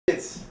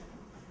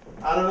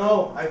I don't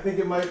know. I think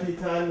it might be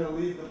time to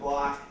leave the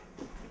block.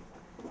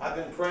 I've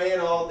been praying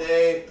all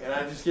day, and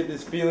I just get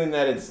this feeling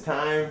that it's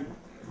time.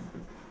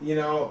 You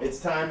know, it's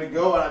time to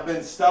go, and I've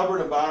been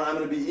stubborn about it. I'm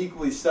going to be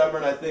equally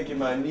stubborn, I think, in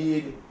my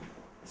need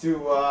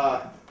to.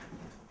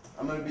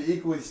 I'm going to be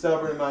equally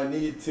stubborn in my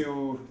need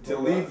to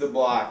leave the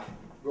block.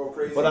 Go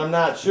crazy. But I'm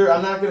not sure.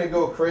 I'm not going to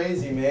go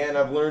crazy, man.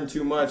 I've learned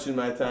too much in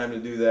my time to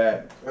do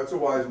that. That's a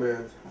wise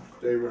man,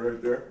 David,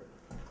 right there.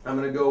 I'm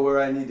going to go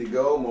where I need to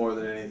go more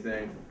than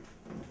anything.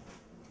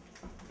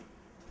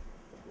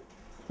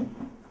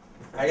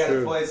 I got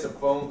to place a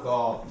phone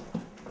call.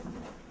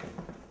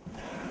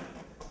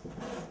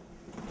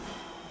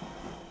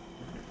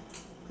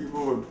 Keep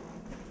moving.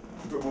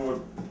 Keep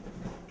moving.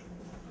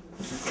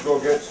 Go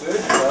get sick,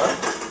 huh?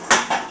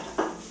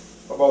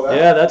 How about that?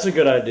 Yeah, that's a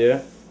good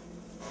idea.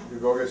 You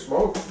go get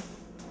smoked.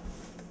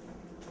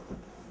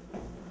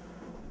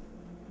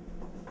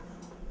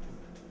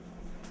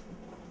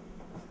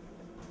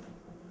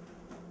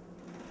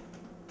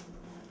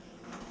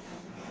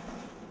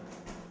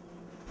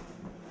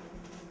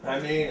 I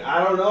mean,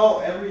 I don't know.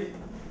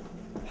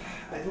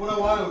 What I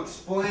want to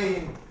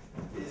explain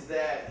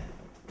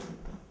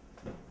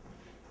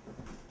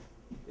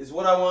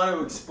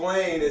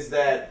is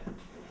that.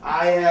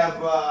 I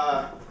have.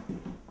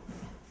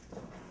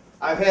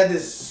 I've had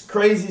this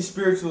crazy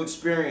spiritual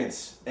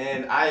experience,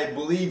 and I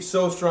believe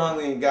so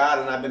strongly in God,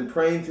 and I've been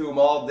praying to Him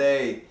all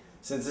day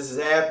since this has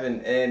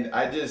happened, and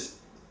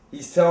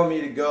He's telling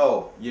me to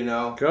go, you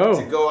know,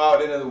 to go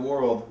out into the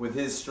world with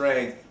His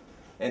strength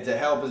and to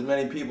help as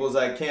many people as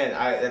I can.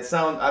 I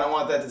don't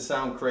want that to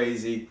sound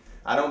crazy.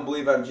 I don't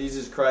believe I'm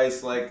Jesus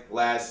Christ like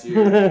last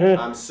year.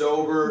 I'm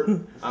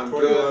sober. I'm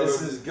good. This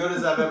is as good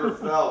as I've ever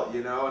felt,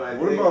 you know. And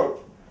What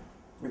about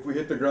if we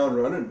hit the ground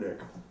running,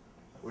 Nick?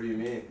 What do you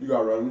mean? You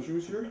got running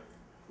shoes here?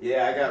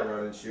 Yeah, I got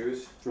running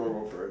shoes. Do you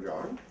want to go for a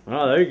jog?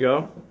 Oh, there you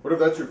go. What if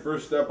that's your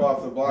first step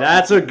off the block?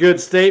 That's a good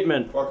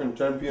statement. Fucking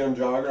 10 p.m.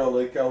 jogging on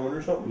Lake Calhoun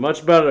or something?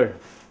 Much better.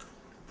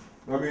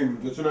 I mean,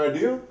 it's an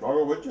idea. I'll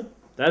go with you.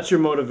 That's your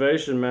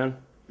motivation, man.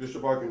 Just a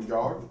fucking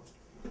jog.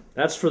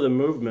 That's for the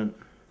movement.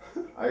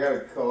 I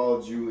gotta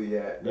call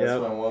Juliet. That's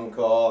Yep. my one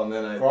call, and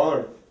then Call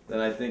her.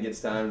 I think it's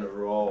time to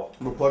roll.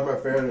 I'm gonna plug my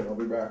fan in. I'll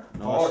be back.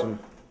 Awesome.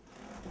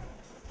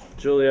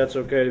 Juliet's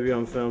okay to be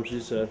on film, she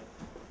said.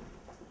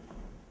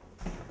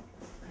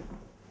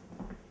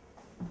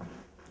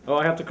 Oh,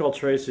 I have to call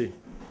Tracy.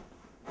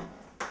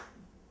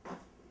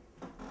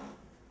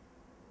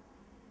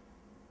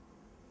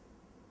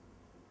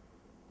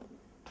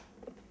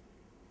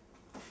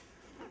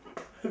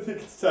 I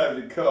think it's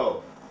time to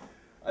go.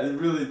 I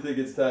really think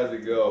it's time to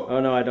go. Oh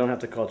no, I don't have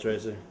to call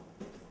Tracy.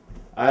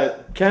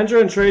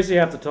 Kendra and Tracy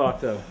have to talk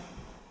though.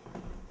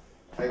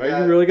 Are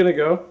you really gonna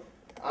go?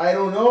 I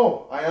don't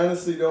know. I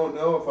honestly don't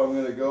know if I'm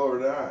gonna go or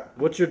not.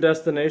 What's your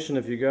destination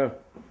if you go?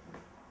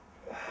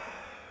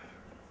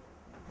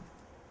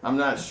 I'm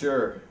not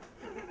sure.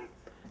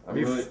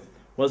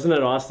 Wasn't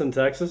it Austin,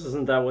 Texas?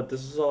 Isn't that what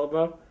this is all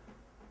about?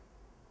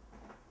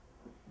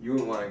 You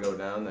wouldn't want to go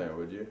down there,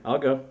 would you? I'll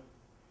go.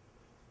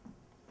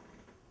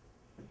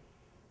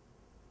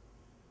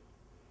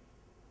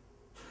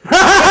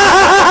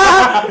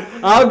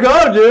 I'll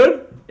go,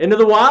 dude. Into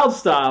the wild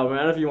style,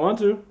 man, if you want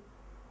to.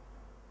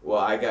 Well,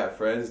 I got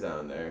friends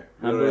down there.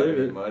 We I don't have believe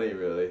any it. money,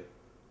 really.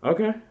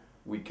 Okay.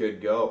 We could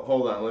go.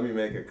 Hold on, let me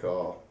make a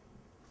call.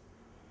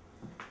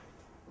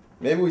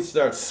 Maybe we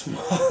start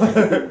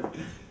smaller.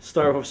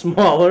 Start with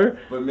smaller.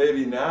 But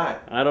maybe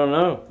not. I don't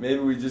know. Maybe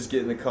we just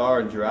get in the car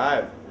and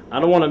drive. I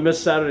don't want to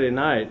miss Saturday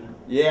night.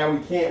 Yeah, we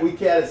can't. We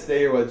gotta stay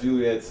here while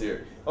Juliet's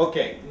here.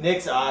 Okay,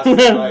 Nick's awesome.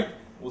 Like,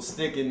 we'll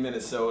stick in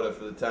Minnesota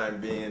for the time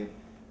being.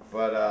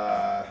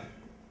 But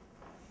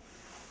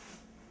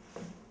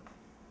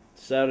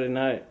Saturday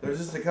night. there's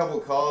just a couple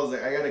calls.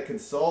 I gotta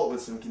consult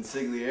with some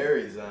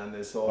consigliaries on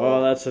this whole.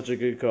 Oh, that's such a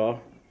good call.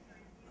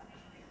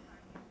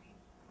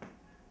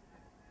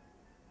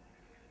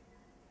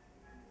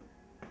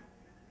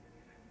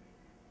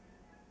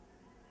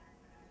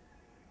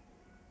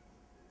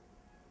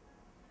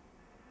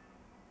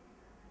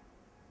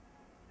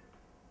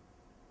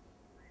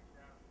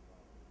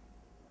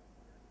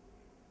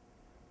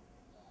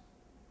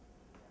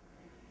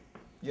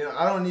 You know,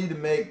 I don't need to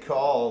make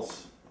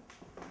calls.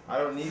 I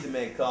don't need to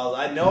make calls.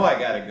 I know I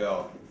gotta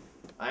go.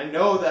 I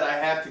know that I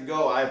have to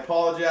go. I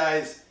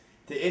apologize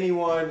to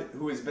anyone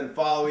who has been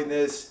following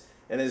this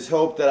and has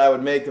hoped that I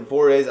would make the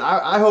 40 days.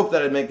 I hope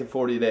that I'd make the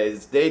 40 days.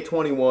 It's day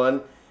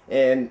 21,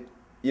 and,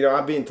 you know,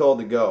 I'm being told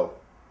to go.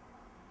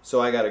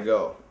 So I gotta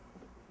go.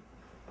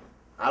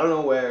 I don't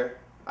know where.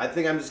 I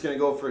think I'm just gonna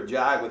go for a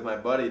jog with my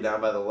buddy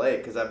down by the lake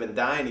because I've been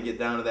dying to get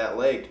down to that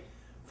lake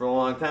for a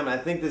long time. And I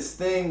think this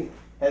thing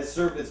has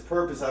served its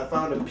purpose. I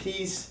found a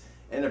peace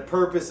and a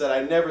purpose that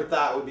I never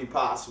thought would be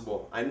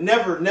possible. I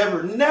never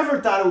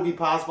thought it would be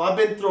possible. I've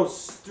been through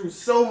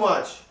so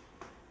much.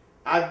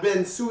 I've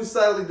been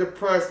suicidally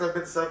depressed. I've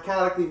been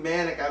psychotically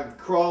manic. I've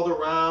crawled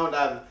around.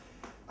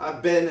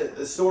 I've been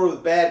assorted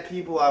with bad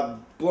people. I've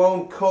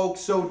blown coke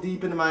so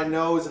deep into my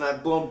nose, and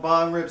I've blown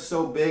bong rips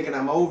so big, and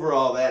I'm over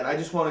all that. I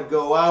just want to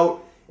go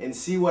out and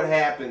see what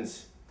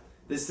happens.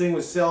 This thing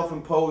was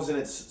self-imposed and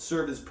it's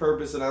served its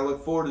purpose, and I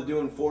look forward to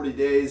doing 40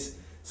 days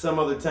some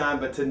other time.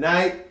 But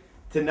tonight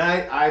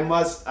I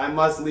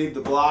must leave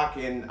the block,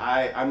 and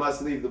I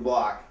must leave the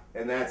block,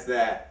 and that's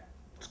that.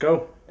 Let's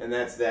go. And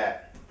that's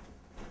that.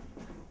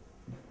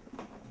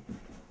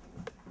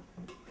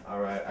 All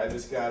right, I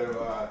just got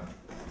to,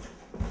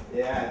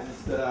 yeah,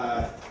 just,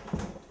 I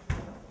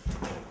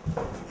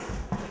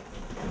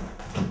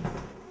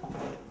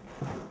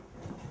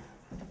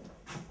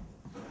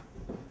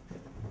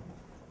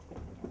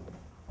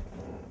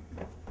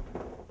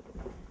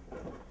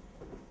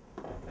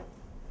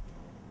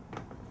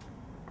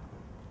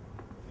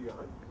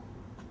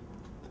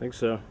think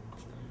so.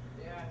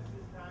 Yeah,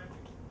 it's time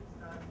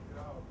to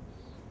go.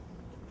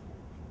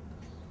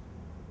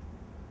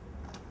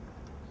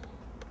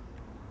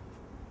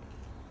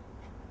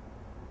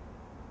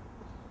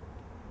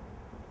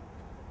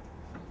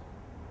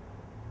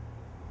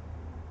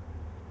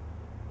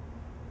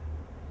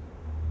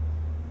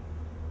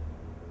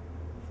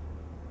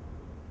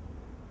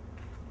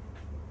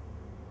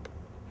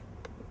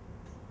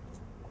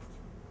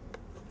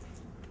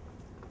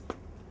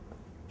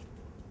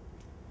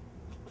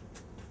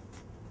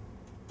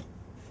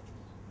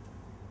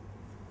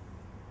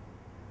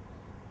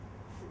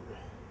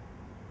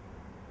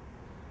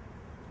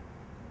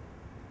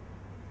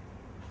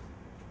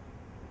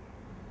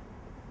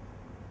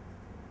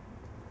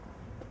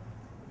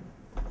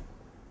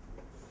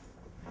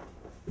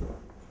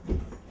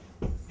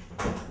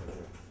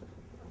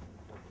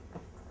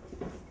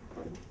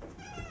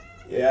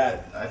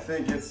 Yeah, I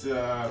think it's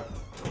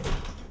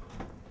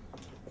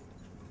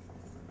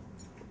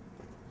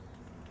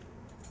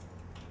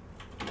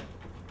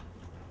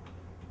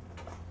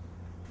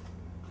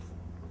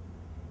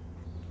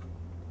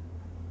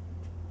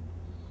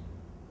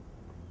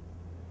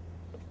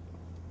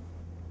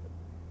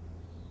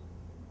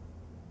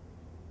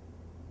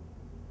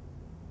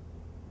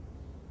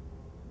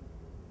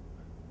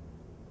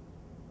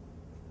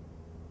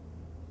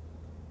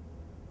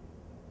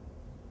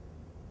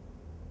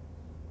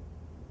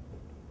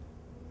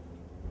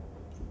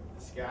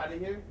Scotty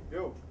here?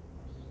 Yo,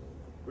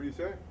 what do you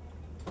say?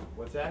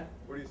 What's that?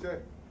 What do you say?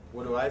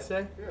 What do I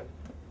say? Yeah.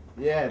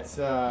 Yeah,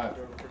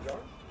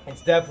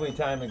 it's definitely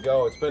time to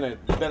go. It's been a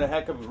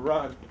heck of a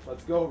run.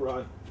 Let's go,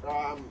 run. Do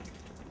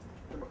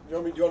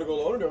you want to go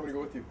alone, or do you want me to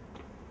go with you?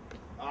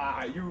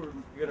 You were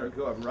gonna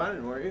go up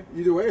running, weren't you?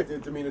 Either way,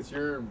 I mean, it's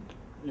your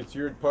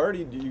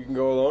party. You can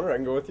go alone, or I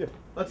can go with you.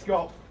 Let's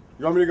go.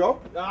 You want me to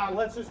go?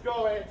 Let's just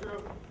go,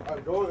 Andrew. All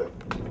right, go with it.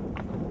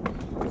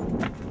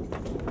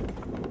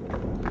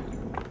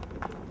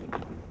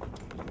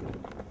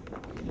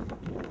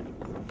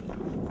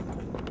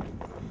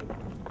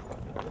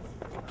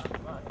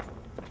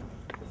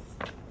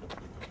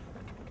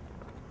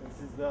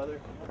 This is the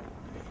other.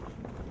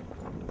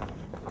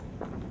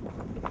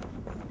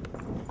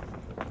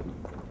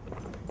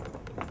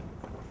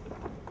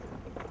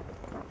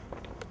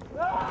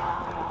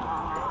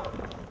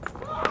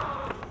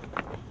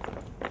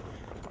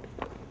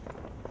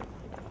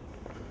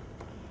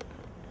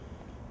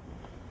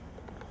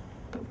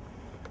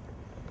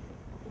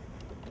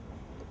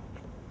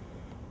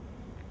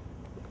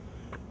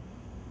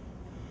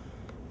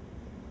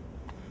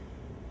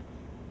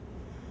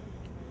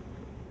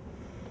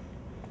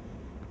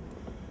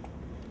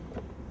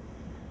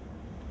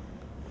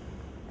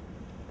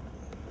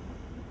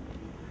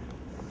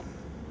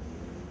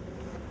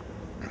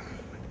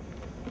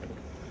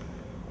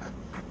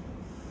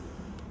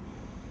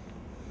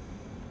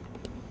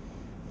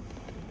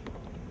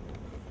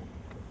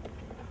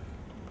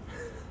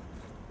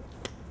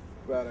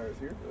 Glad I was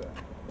here for that.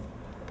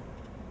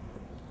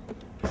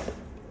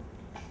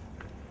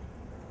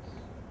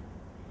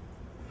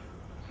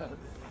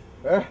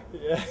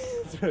 Yeah,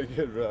 it's been a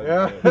good run.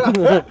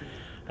 Yeah.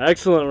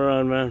 Excellent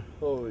run, man.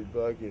 Holy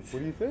buckets. What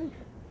do you think?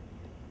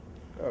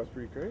 That was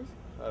pretty crazy.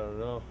 I don't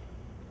know.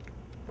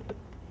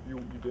 You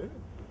did it?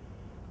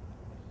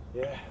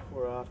 Yeah,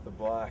 we're off the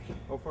block.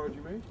 How far did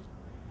you make?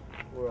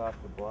 We're off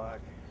the block.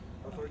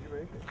 How far did you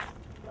make it?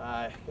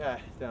 I got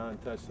down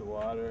and touched the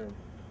water and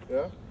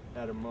Yeah?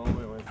 had a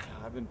moment with,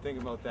 I've been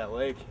thinking about that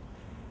lake.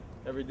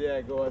 Every day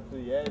I go up to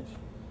the edge,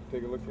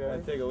 Take a look I at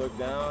it. take a look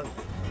down,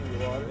 In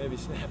the water. maybe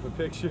snap a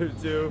picture or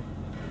two.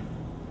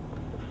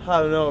 I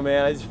don't know,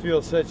 man, I just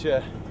feel such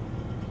a,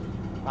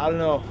 I don't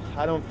know,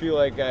 I don't feel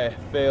like I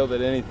failed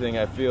at anything.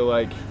 I feel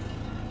like,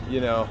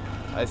 you know,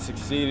 I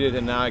succeeded,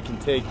 and now I can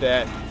take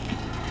that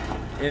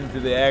into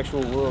the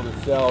actual world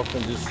itself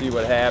and just see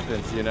what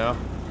happens, you know?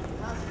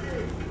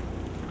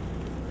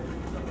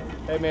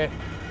 Hey, man.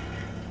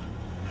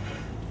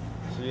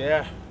 So,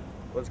 yeah,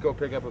 let's go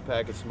pick up a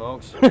pack of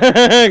smokes.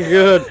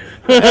 Good.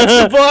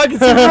 That's the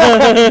buckets of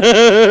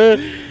rock.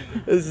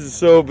 This is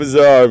so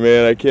bizarre,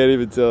 man. I can't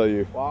even tell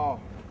you. Wow.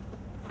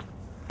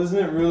 Wasn't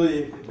it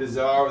really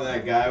bizarre when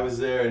that guy was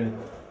there and,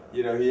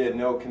 you know, he had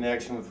no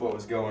connection with what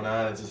was going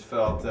on? It just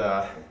felt,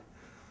 I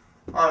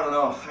don't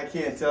know. I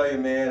can't tell you,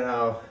 man,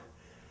 how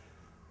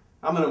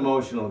I'm an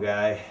emotional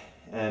guy,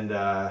 and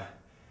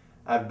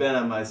I've been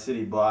on my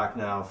city block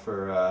now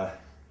for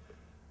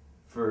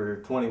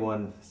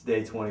 21, it's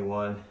day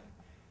 21.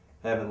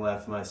 Haven't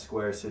left my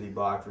square city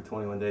block for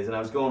 21 days, and I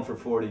was going for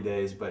 40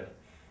 days, but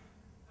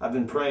I've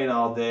been praying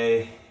all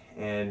day,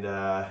 and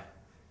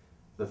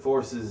the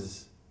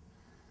forces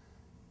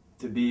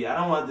to be, I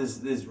don't want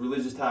this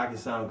religious talk to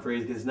sound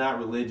crazy, because it's not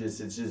religious,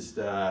 it's just,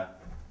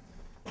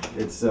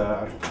 it's,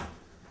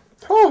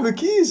 Oh, the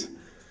keys!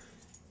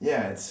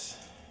 yeah, it's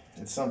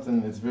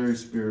something that's very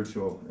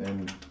spiritual,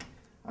 and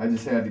I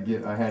just had to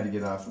get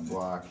off the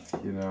block,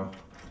 you know.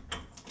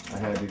 I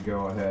had to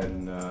go ahead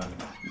and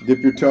Dip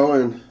your toe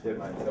in. dip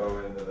my toe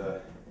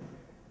into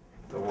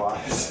the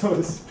water, so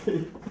to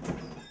speak.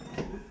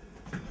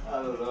 I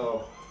don't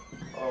know.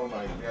 Oh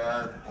my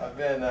God. I've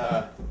been,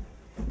 I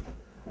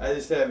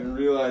just haven't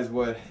realized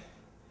what,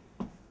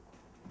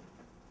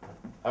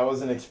 I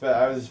was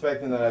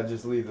expecting that I'd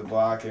just leave the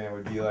block and it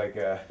would be like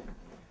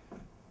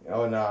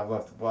oh no, I've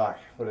left the block,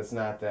 but it's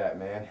not that,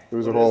 man. It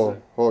was a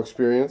whole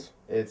experience.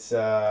 It's,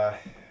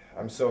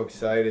 I'm so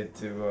excited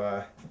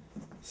to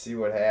see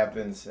what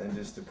happens and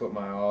just to put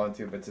my all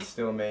into it, but to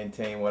still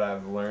maintain what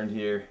I've learned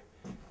here,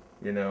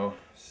 you know.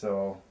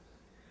 So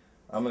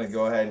I'm going to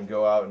go ahead and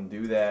go out and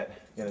do that. I'm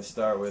going to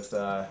start with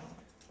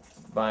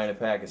buying a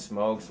pack of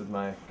smokes with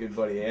my good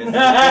buddy Andrew.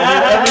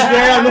 Every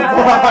day on the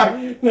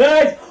block.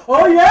 Nice.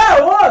 Oh yeah,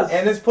 it was.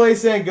 And this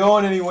place ain't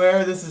going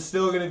anywhere. This is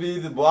still going to be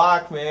the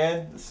block,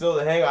 man. It's still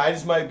the hangout. I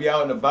just might be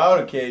out and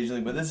about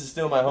occasionally, but this is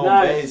still my home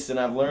base, and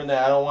I've learned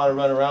that I don't want to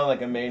run around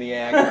like a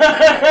maniac.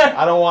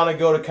 I don't want to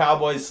go to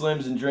Cowboy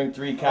Slim's and drink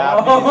 3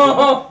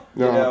 coffees.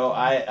 You know,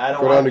 I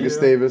don't Go down to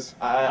Gustavus.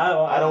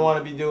 I don't want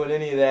to be doing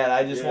any of that.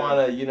 I just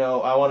want to, you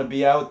know, I want to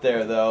be out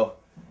there though,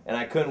 and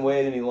I couldn't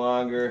wait any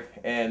longer.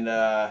 And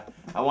I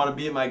want to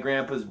be at my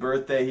grandpa's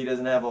birthday. He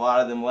doesn't have a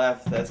lot of them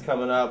left. That's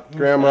coming up.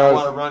 Grandma's. And I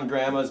want to run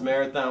Grandma's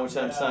marathon, which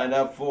I'm signed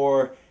up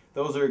for.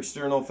 Those are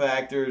external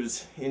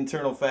factors.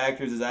 Internal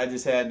factors is I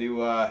just had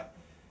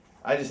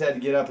to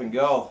get up and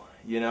go.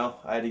 You know,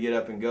 I had to get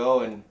up and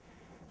go,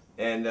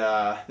 and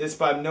this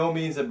by no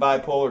means a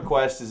bipolar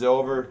quest is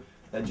over.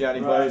 That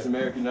Johnny Butter's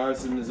American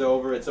Narcissism is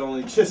over. It's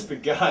only just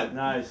begun.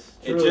 Nice.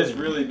 It just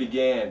really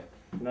began.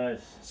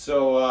 Nice.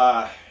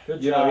 So,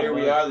 Good you job, know, here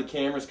we bud. are. The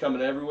camera's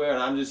coming everywhere,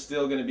 and I'm just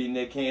still going to be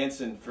Nick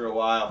Hansen for a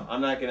while.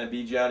 I'm not going to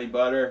be Johnny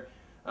Butter.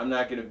 I'm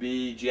not going to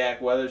be Jack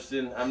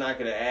Weatherston. I'm not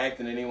going to act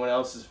in anyone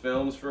else's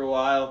films for a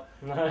while.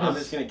 Nice. I'm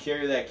just going to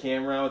carry that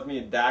camera around with me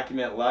and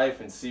document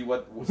life and see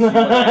what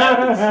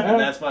happens. And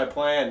that's my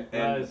plan.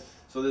 And Nice.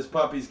 so this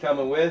puppy's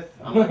coming with.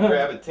 I'm going to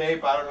grab a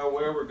tape. I don't know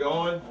where we're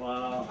going.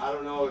 Wow. I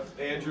don't know if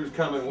Andrew's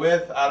coming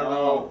with. I don't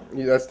know.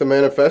 Yeah, that's the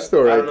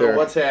manifesto right I don't know there.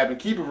 what's happening.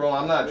 Keep it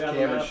rolling. I'm not We have a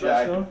camera shy.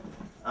 manifesto?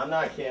 I'm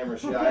not camera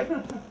shy.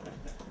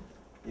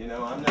 You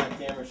know, I'm not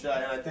camera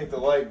shy, and I think the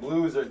light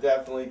blues are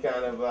definitely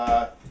kind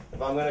of.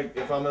 If I'm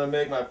gonna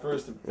make my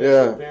first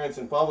appearance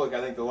in public, I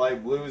think the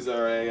light blues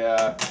are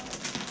a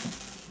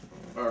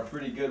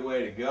pretty good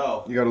way to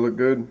go. You gotta look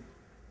good.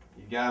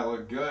 You gotta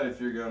look good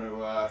if you're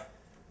gonna.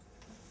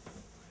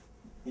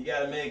 You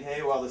gotta make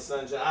hay while the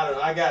sun shines. I don't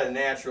know. I got a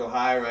natural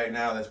high right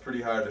now that's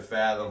pretty hard to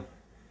fathom.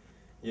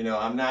 You know,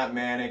 I'm not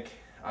manic.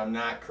 I'm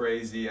not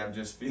crazy. I'm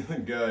just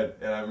feeling good,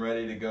 and I'm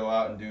ready to go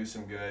out and do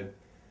some good.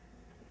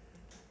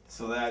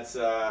 So that's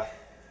kind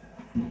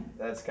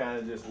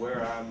of just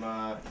where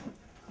I'm.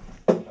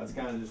 That's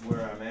kind of just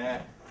where I'm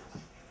at.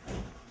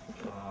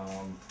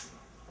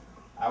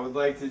 I would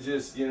like to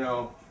just, you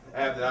know,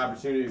 have the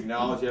opportunity to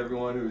acknowledge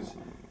everyone who's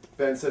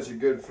been such a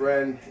good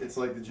friend. It's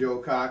like the Joe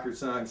Cocker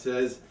song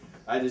says,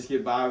 I just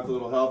get by with a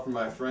little help from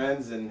my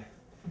friends, and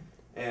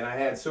I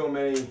had so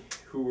many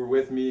who were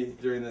with me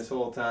during this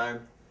whole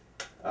time.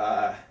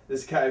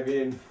 This guy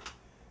being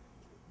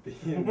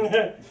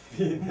there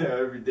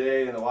every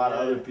day, and a lot of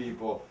other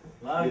people.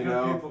 A lot of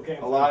good people came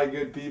through. A lot of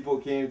good people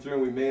came through,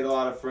 and we made a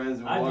lot of friends,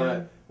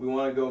 and we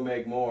want to go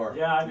make more.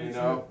 Yeah, I do you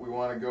know, too. we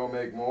want to go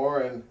make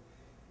more, and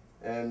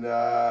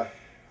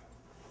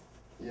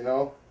you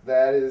know,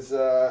 that is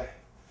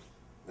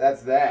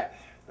that's that.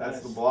 That's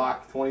Nice. the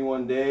block.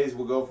 21 days.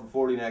 We'll go for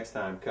 40 next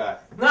time.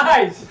 Cut.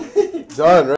 Nice. Done, right?